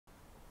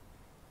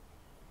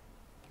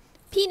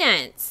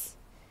Peanuts.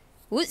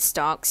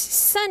 Woodstock's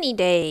sunny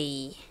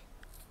day.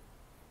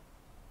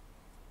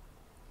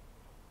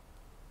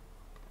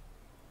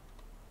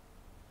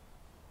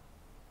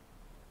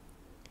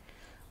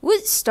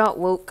 Woodstock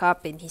woke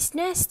up in his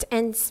nest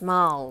and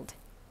smiled.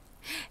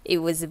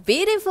 It was a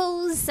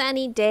beautiful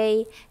sunny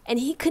day, and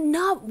he could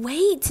not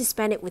wait to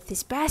spend it with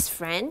his best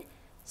friend,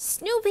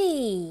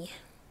 Snoopy.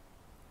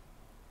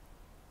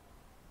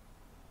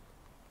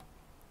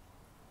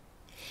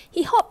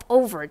 He hopped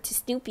over to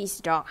Snoopy's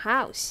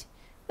doghouse,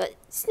 but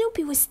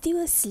Snoopy was still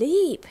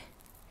asleep.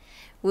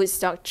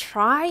 Woodstock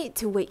tried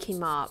to wake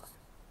him up.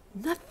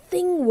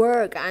 Nothing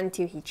worked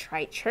until he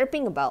tried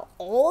chirping about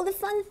all the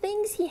fun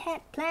things he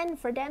had planned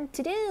for them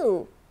to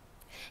do.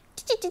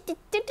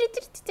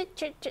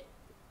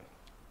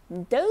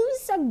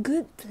 Those are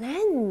good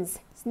plans,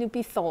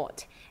 Snoopy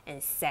thought,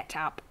 and sat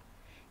up.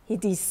 He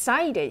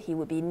decided it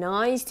would be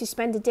nice to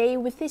spend the day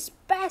with his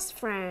best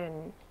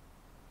friend.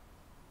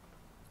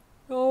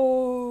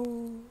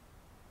 Oh.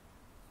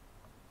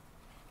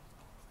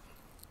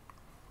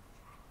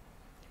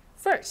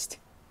 First,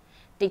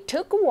 they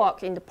took a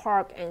walk in the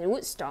park and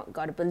Woodstock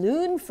got a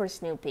balloon for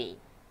Snoopy.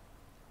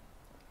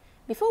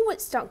 Before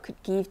Woodstock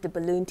could give the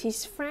balloon to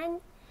his friend,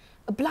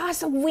 a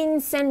blast of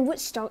wind sent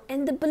Woodstock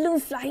and the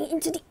balloon flying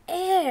into the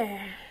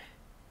air.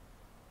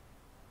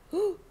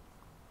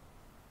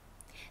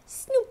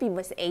 Snoopy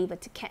was able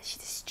to catch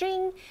the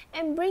string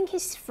and bring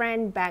his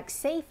friend back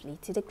safely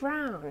to the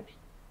ground.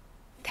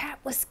 That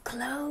was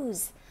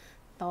close,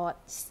 thought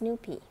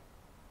Snoopy.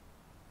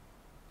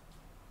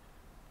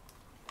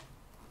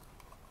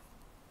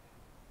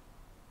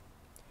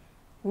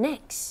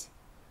 Next,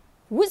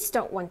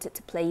 Woodstock wanted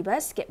to play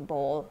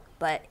basketball,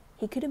 but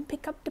he couldn't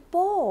pick up the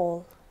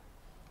ball.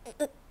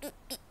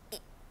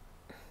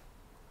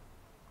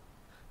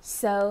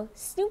 So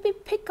Snoopy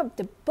picked up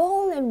the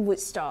ball and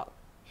Woodstock.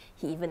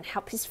 He even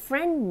helped his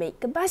friend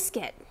make a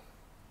basket.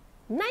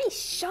 Nice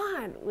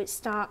shot,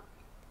 Woodstock,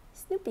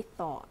 Snoopy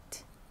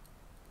thought.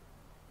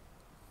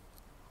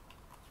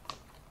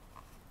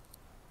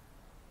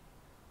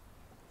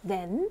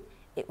 Then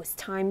it was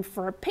time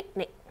for a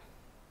picnic.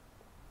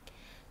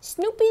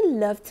 Snoopy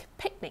loved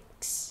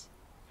picnics.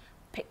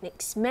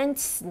 Picnics meant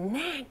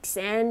snacks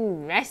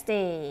and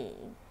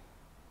resting.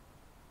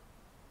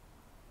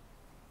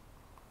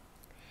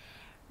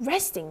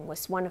 Resting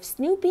was one of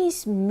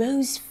Snoopy's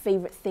most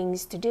favorite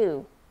things to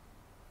do.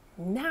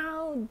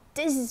 Now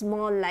this is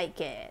more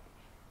like it,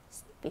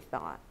 Snoopy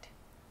thought.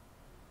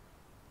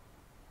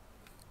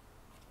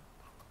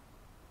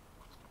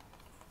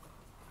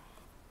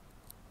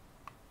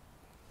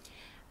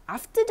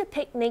 After the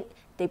picnic,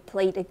 they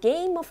played a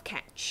game of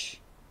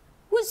catch.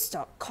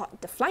 Woodstock caught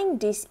the flying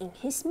disc in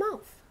his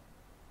mouth.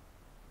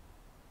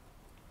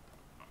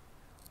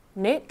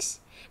 Next,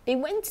 they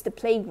went to the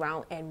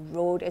playground and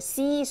rode a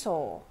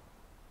seesaw.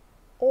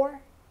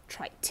 Or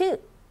tried to.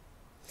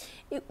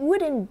 It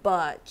wouldn't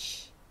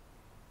budge.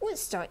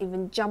 Woodstock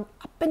even jumped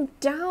up and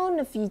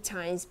down a few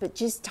times but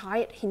just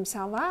tired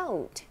himself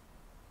out.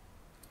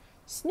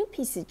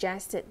 Snoopy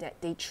suggested that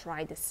they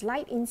try the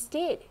slide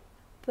instead,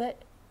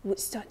 but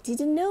Woodstock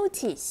didn't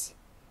notice.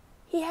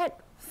 He had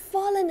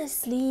fallen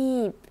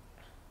asleep.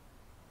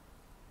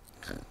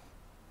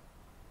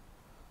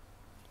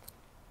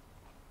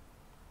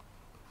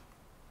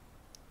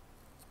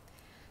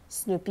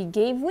 Snoopy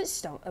gave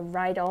Woodstock a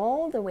ride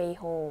all the way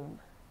home.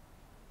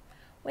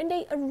 When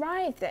they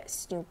arrived at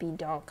Snoopy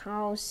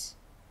doghouse,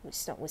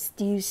 Woodstock was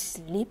still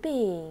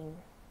sleeping.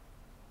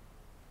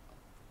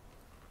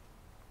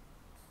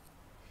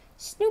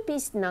 Snoopy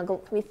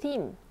snuggled with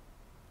him.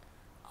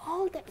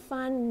 All that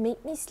fun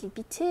made me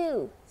sleepy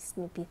too,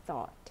 Snoopy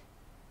thought.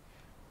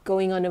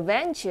 Going on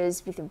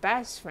adventures with your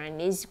best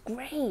friend is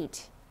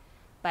great,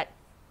 but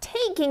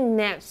taking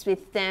naps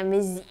with them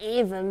is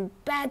even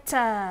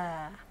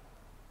better.